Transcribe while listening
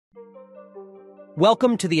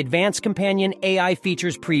Welcome to the Advanced Companion AI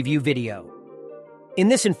Features Preview video. In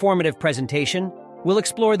this informative presentation, we'll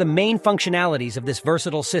explore the main functionalities of this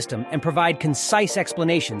versatile system and provide concise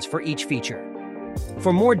explanations for each feature.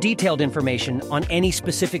 For more detailed information on any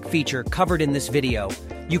specific feature covered in this video,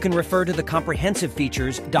 you can refer to the comprehensive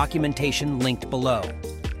features documentation linked below.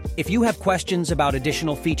 If you have questions about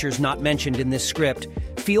additional features not mentioned in this script,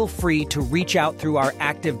 feel free to reach out through our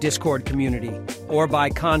active Discord community or by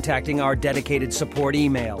contacting our dedicated support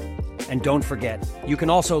email. And don't forget, you can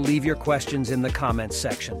also leave your questions in the comments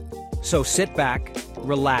section. So sit back,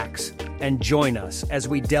 relax, and join us as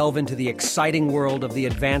we delve into the exciting world of the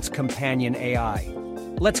Advanced Companion AI.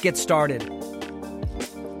 Let's get started.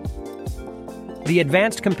 The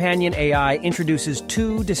Advanced Companion AI introduces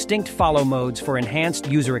two distinct follow modes for enhanced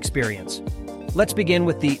user experience. Let's begin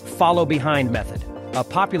with the follow behind method, a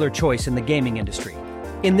popular choice in the gaming industry.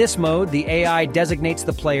 In this mode, the AI designates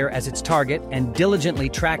the player as its target and diligently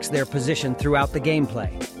tracks their position throughout the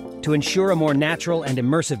gameplay. To ensure a more natural and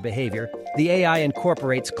immersive behavior, the AI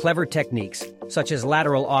incorporates clever techniques, such as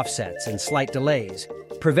lateral offsets and slight delays,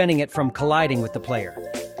 preventing it from colliding with the player.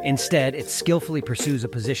 Instead, it skillfully pursues a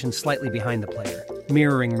position slightly behind the player,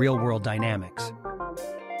 mirroring real-world dynamics.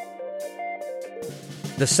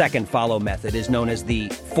 The second follow method is known as the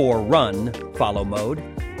for-run follow mode.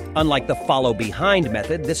 Unlike the follow-behind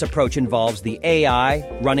method, this approach involves the AI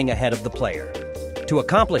running ahead of the player. To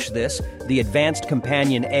accomplish this, the Advanced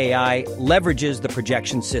Companion AI leverages the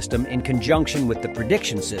projection system in conjunction with the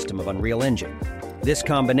prediction system of Unreal Engine. This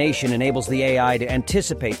combination enables the AI to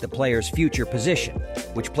anticipate the player's future position,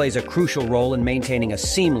 which plays a crucial role in maintaining a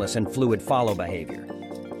seamless and fluid follow behavior.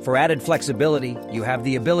 For added flexibility, you have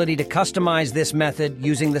the ability to customize this method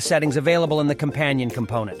using the settings available in the companion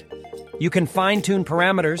component. You can fine-tune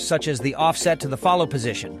parameters such as the offset to the follow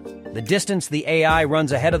position, the distance the AI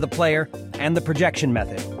runs ahead of the player, and the projection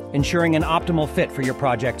method, ensuring an optimal fit for your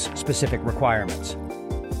project's specific requirements.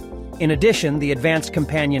 In addition, the Advanced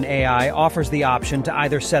Companion AI offers the option to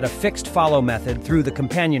either set a fixed follow method through the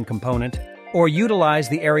companion component or utilize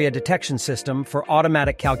the area detection system for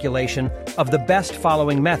automatic calculation of the best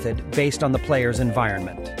following method based on the player's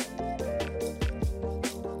environment.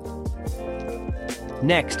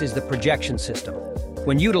 Next is the projection system.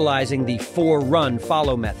 When utilizing the for-run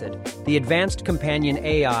follow method, the Advanced Companion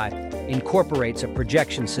AI incorporates a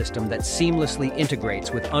projection system that seamlessly integrates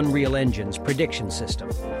with Unreal Engine's prediction system.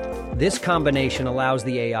 This combination allows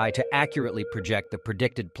the AI to accurately project the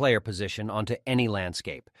predicted player position onto any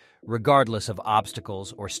landscape, regardless of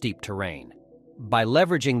obstacles or steep terrain. By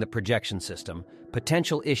leveraging the projection system,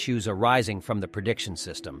 potential issues arising from the prediction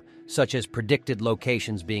system, such as predicted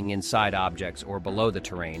locations being inside objects or below the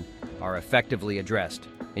terrain, are effectively addressed,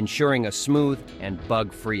 ensuring a smooth and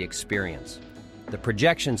bug-free experience. The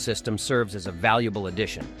projection system serves as a valuable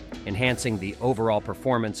addition, enhancing the overall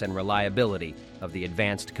performance and reliability of the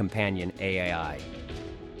Advanced Companion AI.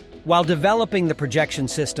 While developing the projection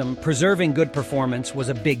system, preserving good performance was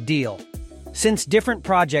a big deal. Since different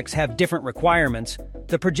projects have different requirements,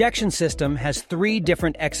 the projection system has 3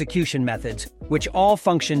 different execution methods, which all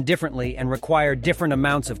function differently and require different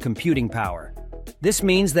amounts of computing power. This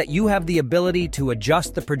means that you have the ability to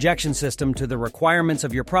adjust the projection system to the requirements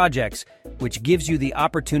of your projects, which gives you the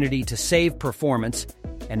opportunity to save performance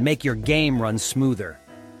and make your game run smoother.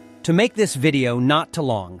 To make this video not too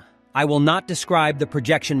long, I will not describe the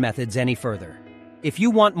projection methods any further. If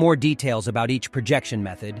you want more details about each projection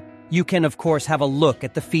method, you can of course have a look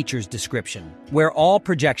at the features description, where all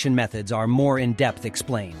projection methods are more in-depth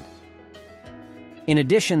explained. In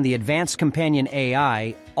addition, the Advanced Companion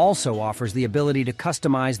AI also offers the ability to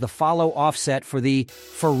customize the follow offset for the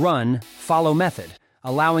for-run follow method,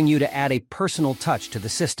 allowing you to add a personal touch to the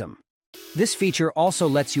system. This feature also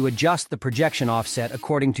lets you adjust the projection offset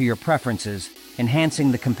according to your preferences,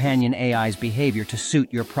 enhancing the companion AI's behavior to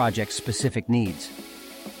suit your project's specific needs.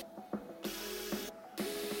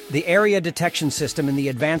 The area detection system in the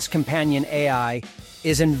Advanced Companion AI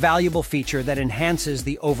is an invaluable feature that enhances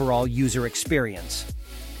the overall user experience.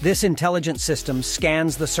 This intelligent system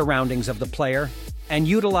scans the surroundings of the player and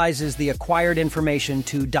utilizes the acquired information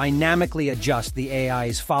to dynamically adjust the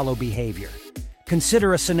AI's follow behavior.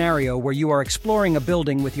 Consider a scenario where you are exploring a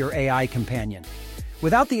building with your AI companion.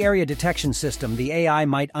 Without the area detection system, the AI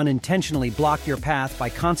might unintentionally block your path by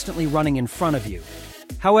constantly running in front of you.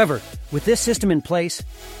 However, with this system in place,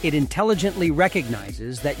 it intelligently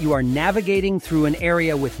recognizes that you are navigating through an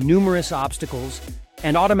area with numerous obstacles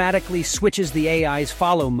and automatically switches the AI's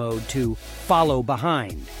follow mode to follow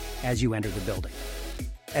behind as you enter the building.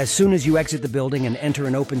 As soon as you exit the building and enter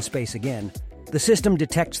an open space again, The system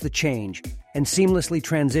detects the change and seamlessly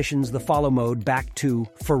transitions the follow mode back to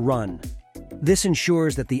for run. This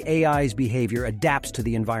ensures that the AI's behavior adapts to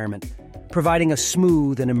the environment, providing a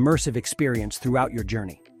smooth and immersive experience throughout your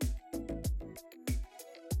journey.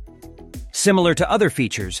 Similar to other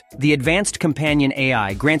features, the Advanced Companion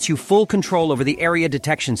AI grants you full control over the area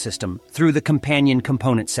detection system through the companion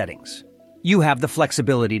component settings. You have the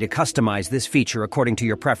flexibility to customize this feature according to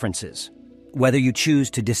your preferences. Whether you choose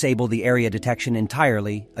to disable the area detection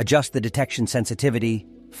entirely, adjust the detection sensitivity,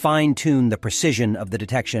 fine-tune the precision of the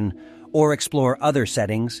detection, or explore other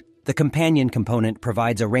settings, the companion component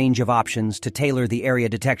provides a range of options to tailor the area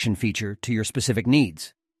detection feature to your specific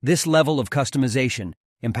needs. This level of customization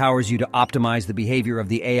empowers you to optimize the behavior of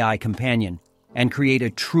the AI companion and create a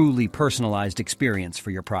truly personalized experience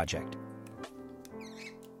for your project.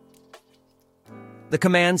 The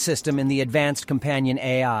command system in the Advanced Companion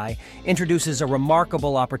AI introduces a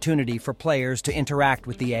remarkable opportunity for players to interact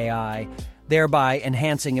with the AI, thereby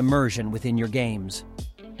enhancing immersion within your games.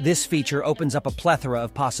 This feature opens up a plethora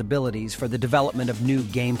of possibilities for the development of new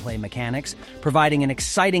gameplay mechanics, providing an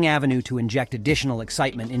exciting avenue to inject additional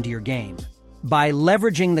excitement into your game. By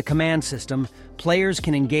leveraging the command system, players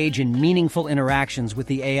can engage in meaningful interactions with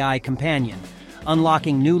the AI companion,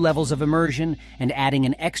 unlocking new levels of immersion and adding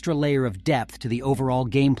an extra layer of depth to the overall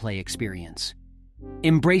gameplay experience.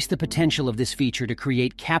 Embrace the potential of this feature to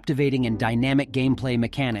create captivating and dynamic gameplay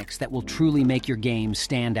mechanics that will truly make your game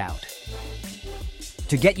stand out.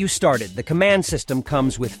 To get you started, the command system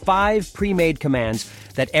comes with 5 pre-made commands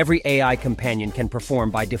that every AI companion can perform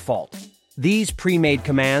by default. These pre-made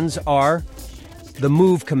commands are the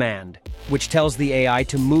move command, which tells the AI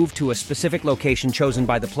to move to a specific location chosen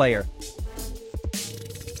by the player.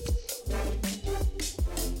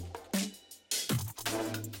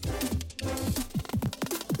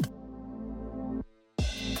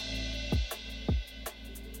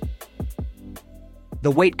 The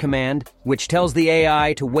wait command, which tells the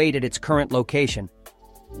AI to wait at its current location.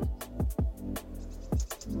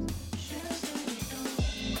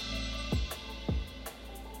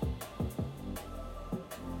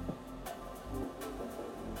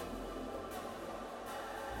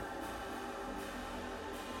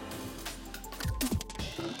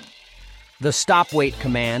 The stop wait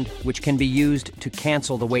command, which can be used to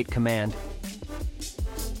cancel the wait command.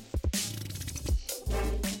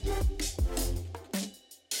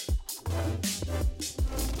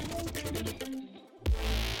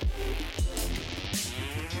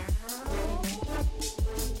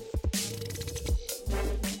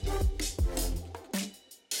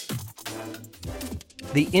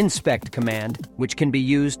 The inspect command, which can be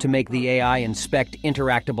used to make the AI inspect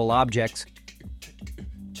interactable objects.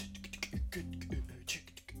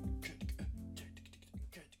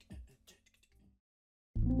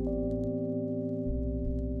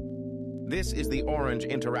 This is the orange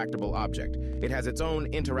interactable object. It has its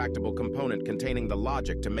own interactable component containing the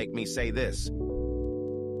logic to make me say this.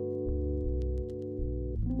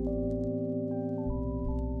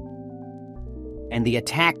 And the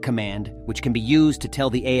attack command, which can be used to tell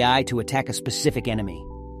the AI to attack a specific enemy.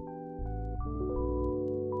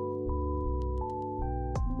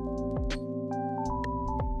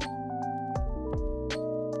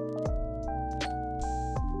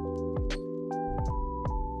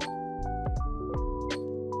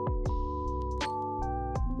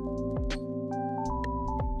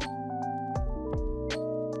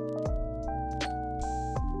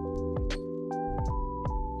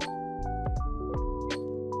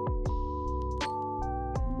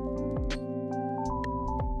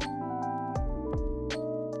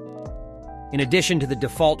 In addition to the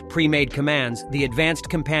default pre-made commands, the Advanced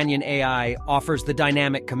Companion AI offers the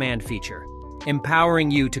dynamic command feature,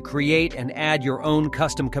 empowering you to create and add your own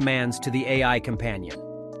custom commands to the AI companion.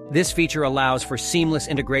 This feature allows for seamless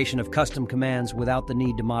integration of custom commands without the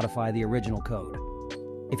need to modify the original code.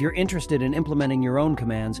 If you're interested in implementing your own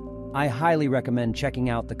commands, I highly recommend checking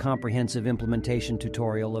out the comprehensive implementation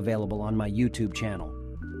tutorial available on my YouTube channel.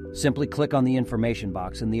 Simply click on the information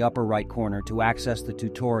box in the upper right corner to access the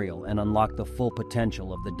tutorial and unlock the full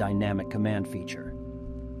potential of the dynamic command feature.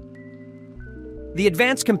 The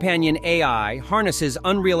Advanced Companion AI harnesses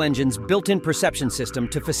Unreal Engine's built-in perception system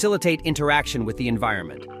to facilitate interaction with the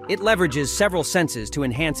environment. It leverages several senses to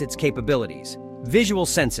enhance its capabilities. Visual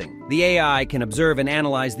sensing. The AI can observe and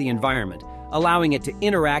analyze the environment, allowing it to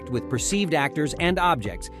interact with perceived actors and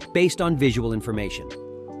objects based on visual information.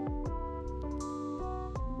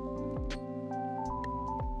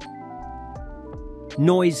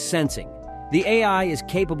 Noise sensing. The AI is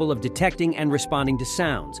capable of detecting and responding to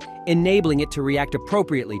sounds, enabling it to react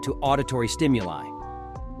appropriately to auditory stimuli.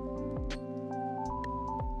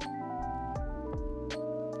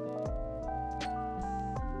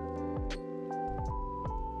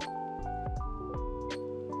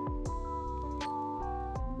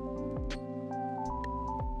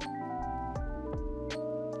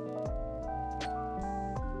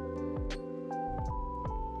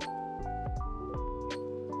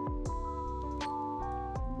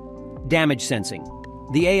 Damage sensing.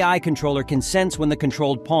 The AI controller can sense when the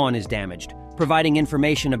controlled pawn is damaged, providing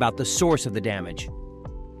information about the source of the damage.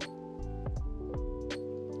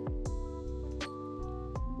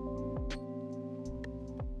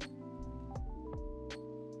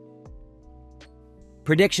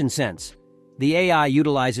 Prediction sense. The AI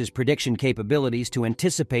utilizes prediction capabilities to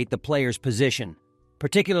anticipate the player's position,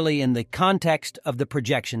 particularly in the context of the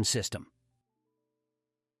projection system.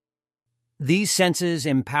 These senses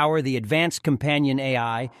empower the advanced companion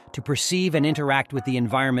AI to perceive and interact with the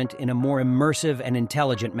environment in a more immersive and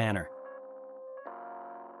intelligent manner.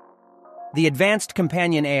 The advanced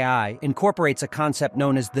companion AI incorporates a concept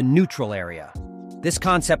known as the neutral area. This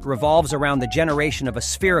concept revolves around the generation of a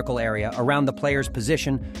spherical area around the player's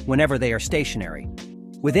position whenever they are stationary.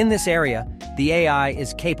 Within this area, the AI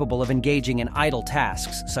is capable of engaging in idle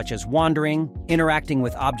tasks such as wandering, interacting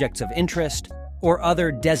with objects of interest, or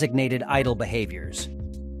other designated idle behaviors.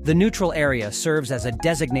 The neutral area serves as a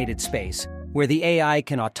designated space where the AI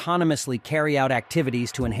can autonomously carry out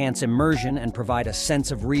activities to enhance immersion and provide a sense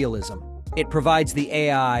of realism. It provides the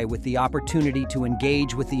AI with the opportunity to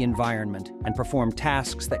engage with the environment and perform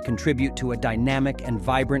tasks that contribute to a dynamic and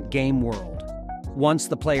vibrant game world. Once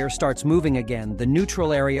the player starts moving again, the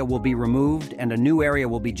neutral area will be removed and a new area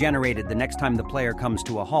will be generated the next time the player comes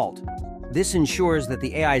to a halt. This ensures that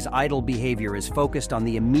the AI's idle behavior is focused on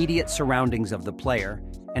the immediate surroundings of the player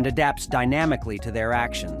and adapts dynamically to their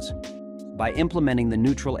actions. By implementing the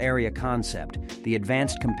neutral area concept, the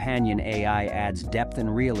advanced companion AI adds depth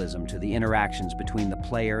and realism to the interactions between the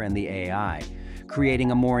player and the AI,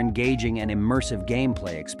 creating a more engaging and immersive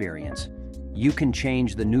gameplay experience. You can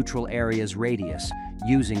change the neutral area's radius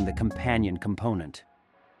using the companion component.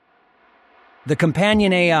 The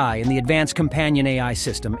companion AI in the advanced companion AI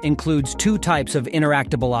system includes two types of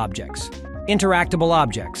interactable objects: interactable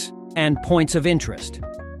objects and points of interest,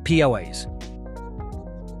 POAs.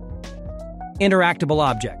 Interactable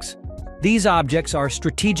objects. These objects are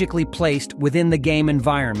strategically placed within the game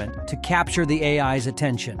environment to capture the AI's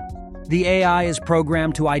attention. The AI is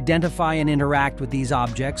programmed to identify and interact with these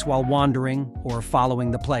objects while wandering or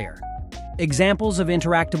following the player. Examples of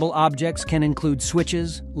interactable objects can include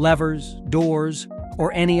switches, levers, doors,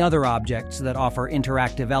 or any other objects that offer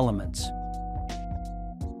interactive elements.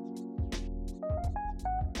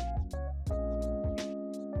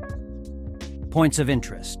 Points of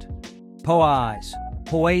interest. POAs.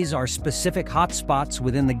 POAs are specific hotspots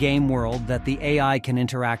within the game world that the AI can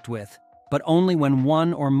interact with, but only when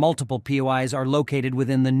one or multiple POIs are located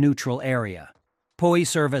within the neutral area. POAs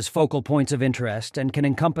serve as focal points of interest and can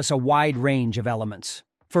encompass a wide range of elements.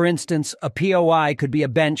 For instance, a POI could be a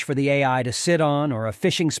bench for the AI to sit on or a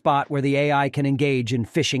fishing spot where the AI can engage in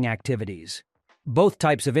fishing activities. Both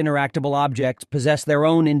types of interactable objects possess their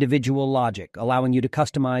own individual logic, allowing you to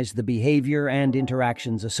customize the behavior and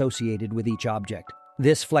interactions associated with each object.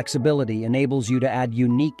 This flexibility enables you to add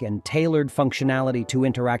unique and tailored functionality to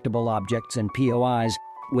interactable objects and POIs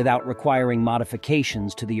without requiring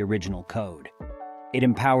modifications to the original code. It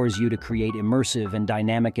empowers you to create immersive and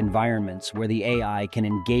dynamic environments where the AI can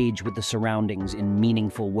engage with the surroundings in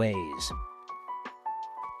meaningful ways.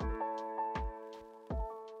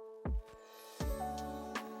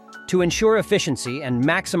 To ensure efficiency and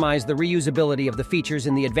maximize the reusability of the features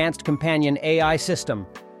in the advanced companion AI system,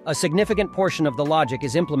 a significant portion of the logic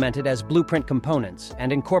is implemented as blueprint components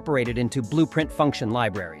and incorporated into blueprint function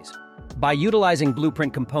libraries. By utilizing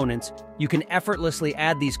blueprint components, you can effortlessly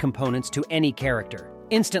add these components to any character,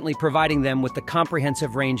 instantly providing them with the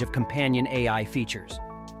comprehensive range of companion AI features.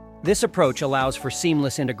 This approach allows for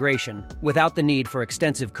seamless integration without the need for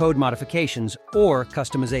extensive code modifications or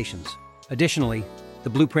customizations. Additionally, the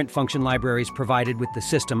blueprint function libraries provided with the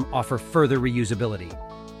system offer further reusability.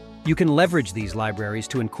 You can leverage these libraries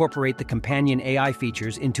to incorporate the companion AI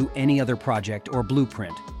features into any other project or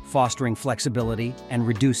blueprint, fostering flexibility and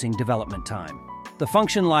reducing development time. The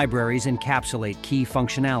function libraries encapsulate key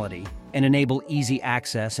functionality and enable easy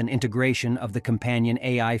access and integration of the companion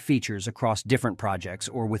AI features across different projects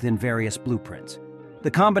or within various blueprints.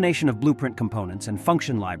 The combination of blueprint components and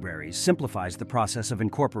function libraries simplifies the process of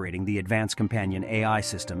incorporating the advanced companion AI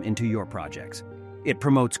system into your projects. It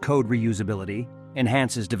promotes code reusability,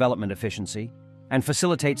 enhances development efficiency, and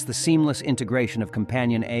facilitates the seamless integration of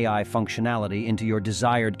companion AI functionality into your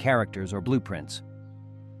desired characters or blueprints.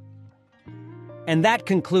 And that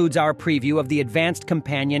concludes our preview of the advanced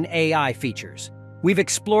companion AI features. We've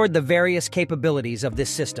explored the various capabilities of this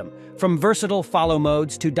system, from versatile follow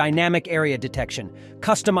modes to dynamic area detection,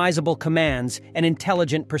 customizable commands, and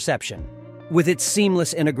intelligent perception. With its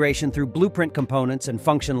seamless integration through blueprint components and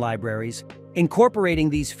function libraries, incorporating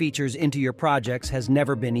these features into your projects has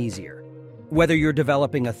never been easier. Whether you're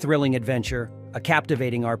developing a thrilling adventure, a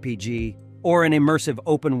captivating RPG, or an immersive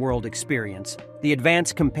open-world experience, the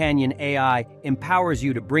Advanced Companion AI empowers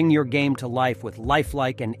you to bring your game to life with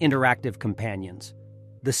lifelike and interactive companions.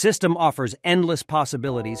 The system offers endless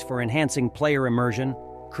possibilities for enhancing player immersion,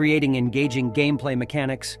 creating engaging gameplay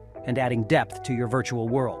mechanics, and adding depth to your virtual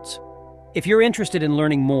worlds. If you're interested in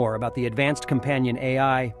learning more about the Advanced Companion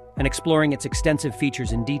AI and exploring its extensive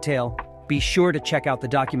features in detail, be sure to check out the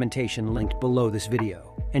documentation linked below this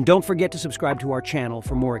video. And don't forget to subscribe to our channel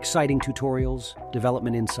for more exciting tutorials,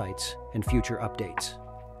 development insights, and future updates.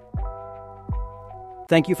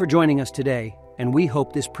 Thank you for joining us today, and we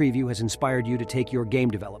hope this preview has inspired you to take your game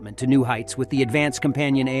development to new heights with the Advanced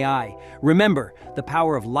Companion AI. Remember, the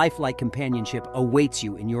power of lifelike companionship awaits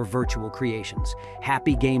you in your virtual creations.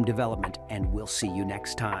 Happy game development, and we'll see you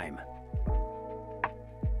next time.